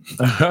Washington.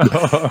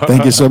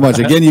 Thank you so much.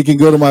 Again, you can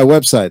go to my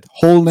website,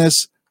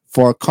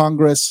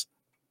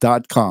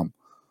 wholenessforcongress.com.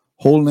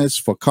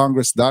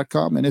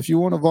 Wholenessforcongress.com. And if you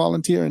want to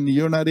volunteer and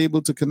you're not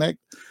able to connect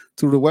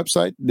through the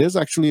website, there's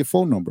actually a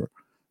phone number,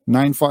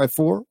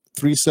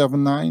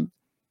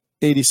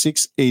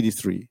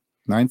 954-379-8683.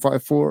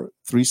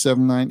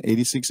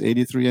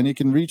 954-379-8683. And you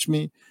can reach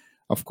me,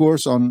 of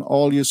course, on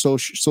all your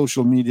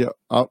social media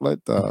outlet,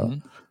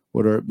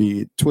 whether it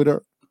be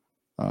Twitter,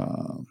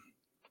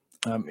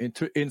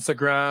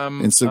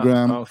 Instagram,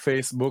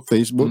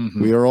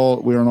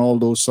 Facebook. We're on all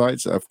those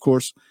sites. Of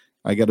course,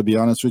 I got to be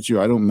honest with you,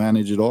 I don't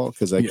manage it all,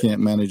 because I can't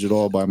manage it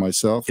all by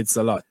myself. It's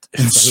a lot.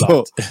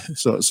 So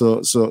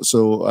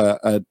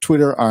at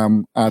Twitter,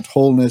 I'm at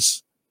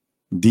Wholeness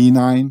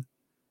D9.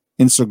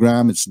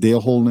 Instagram, it's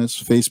Dale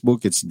Wholeness.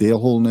 Facebook, it's Dale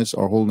Wholeness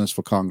or Wholeness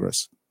for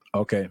Congress.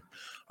 Okay.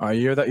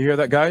 You hear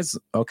that, guys?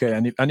 Okay.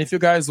 And if you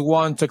guys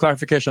want a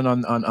clarification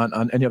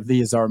on any of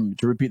these, or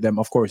to repeat them,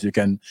 of course you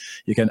can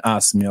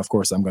ask me. Of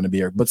course, I'm going to be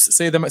here. But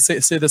say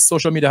the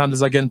social media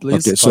handles again,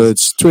 please. Okay. So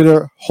it's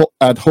Twitter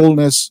at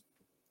Wholeness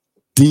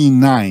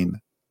D9,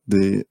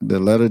 the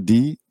letter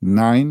D,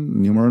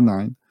 9, numeral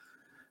 9.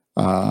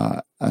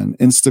 And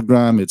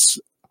Instagram, it's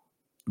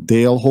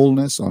Dale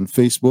Wholeness. On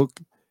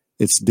Facebook,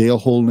 it's Dale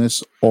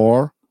Wholeness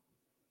or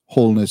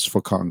Wholeness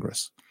for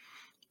Congress.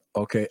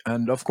 Okay,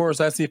 and of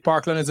course I see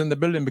Parkland is in the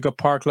building, because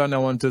Parkland, I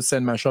want to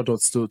send my shout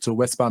outs to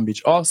West Palm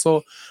Beach,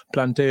 also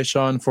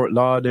Plantation, Fort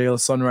Lauderdale,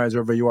 Sunrise,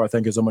 wherever you are.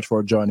 Thank you so much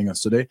for joining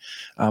us today.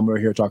 We're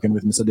here talking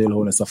with Mr. Dale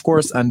Holness, of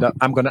course, and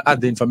I'm going to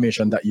add the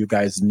information that you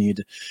guys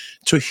need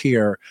to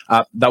hear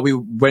that we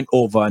went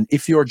over. And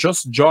if you're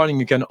just joining,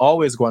 you can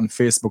always go on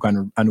Facebook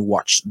and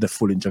watch the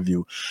full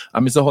interview.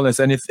 Mr. Holness,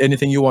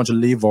 anything you want to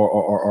leave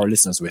our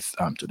listeners with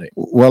today?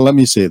 Well, let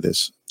me say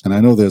this, and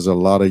I know there's a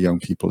lot of young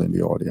people in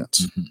the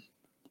audience.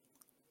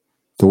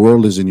 The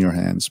world is in your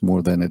hands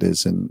more than it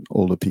is in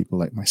older people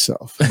like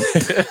myself. And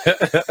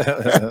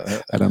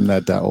I'm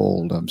not that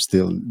old. I'm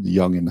still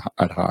young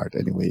at heart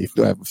anyway, if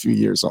I have a few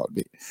years on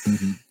me.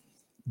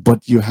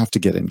 But you have to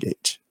get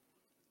engaged.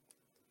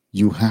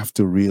 You have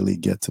to really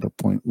get to the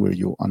point where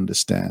you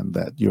understand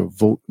that your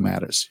vote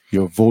matters.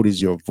 Your vote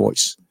is your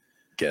voice.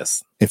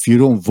 Yes. If you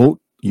don't vote,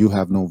 you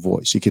have no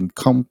voice. You can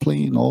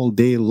complain all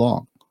day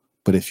long,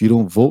 but if you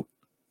don't vote,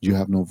 you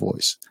have no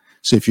voice.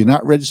 So if you're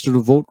not registered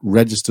to vote,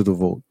 register to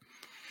vote.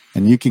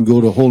 And you can go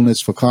to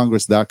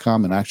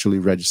wholenessforcongress.com and actually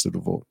register to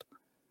vote.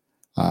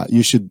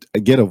 You should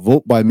get a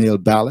vote by mail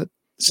ballot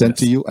sent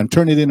to you and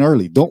turn it in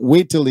early. Don't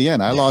wait till the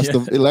end. I lost the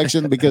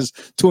election because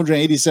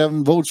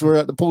 287 votes were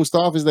at the post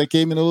office that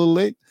came in a little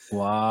late.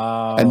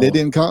 Wow. And they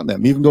didn't count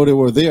them. Even though they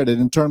were there, they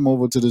didn't turn them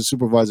over to the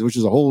supervisor, which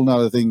is a whole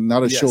nother thing,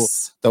 not a show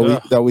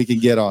that we can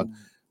get on.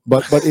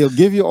 But it'll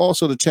give you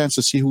also the chance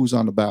to see who's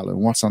on the ballot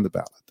and what's on the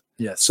ballot.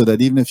 Yes. So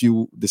that even if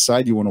you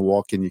decide you want to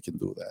walk in, you can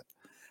do that.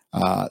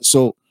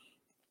 So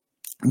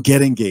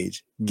get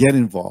engaged, get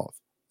involved.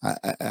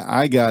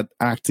 I got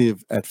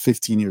active at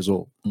 15 years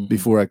old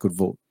before I could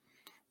vote.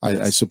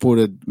 I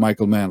supported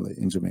Michael Manley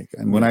in Jamaica.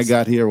 And when I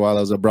got here while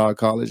I was at Broward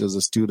College as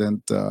a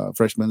student,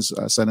 freshman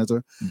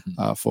senator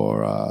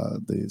for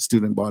the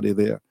student body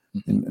there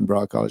in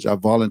Broward College, I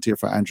volunteered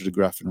for Andrew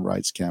DeGraff and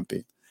Rights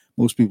campaign.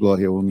 Most people out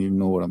here won't even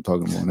know what I'm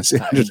talking about when I say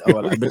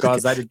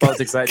because I did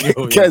politics, I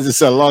knew. Because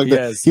it's a long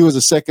time. He was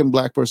the second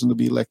black person to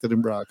be elected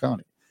in Broward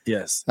County.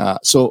 Yes.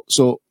 So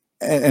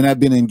and I've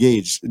been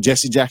engaged.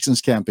 Jesse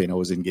Jackson's campaign I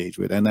was engaged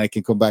with, and I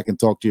can come back and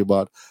talk to you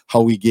about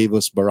how he gave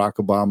us Barack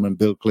Obama and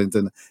Bill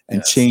Clinton and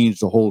Yes.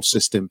 changed the whole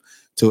system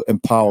to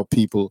empower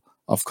people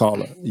of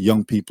color,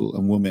 young people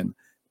and women,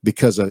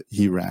 because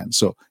he ran.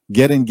 So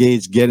get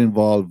engaged, get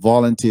involved,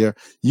 volunteer.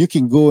 You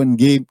can go and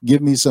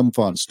give me some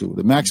funds too.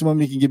 The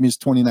maximum you can give me is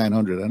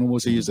 $2,900. I know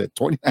most of you said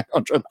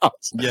 $2,900.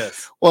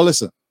 Yes. Well,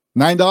 listen,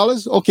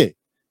 $9, okay.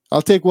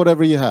 I'll take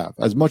whatever you have,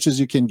 as much as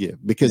you can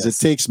give, because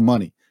Yes. it takes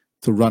money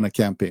to run a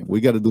campaign. We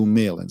got to do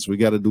mail-ins. We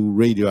got to do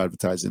radio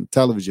advertising,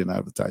 television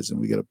advertising.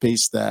 We got to pay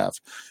staff.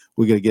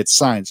 We got to get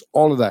signs.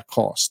 All of that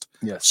cost.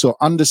 Yes. So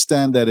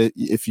understand that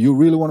if you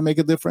really want to make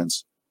a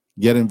difference,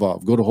 get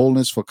involved. Go to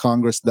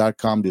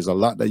wholenessforcongress.com. There's a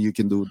lot that you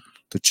can do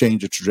to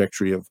change the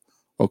trajectory of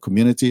our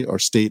community, our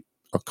state,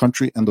 our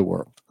country, and the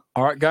world.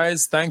 All right,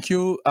 guys. Thank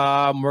you.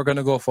 We're going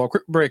to go for a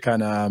quick break,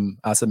 and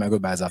I'll say my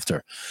goodbyes after.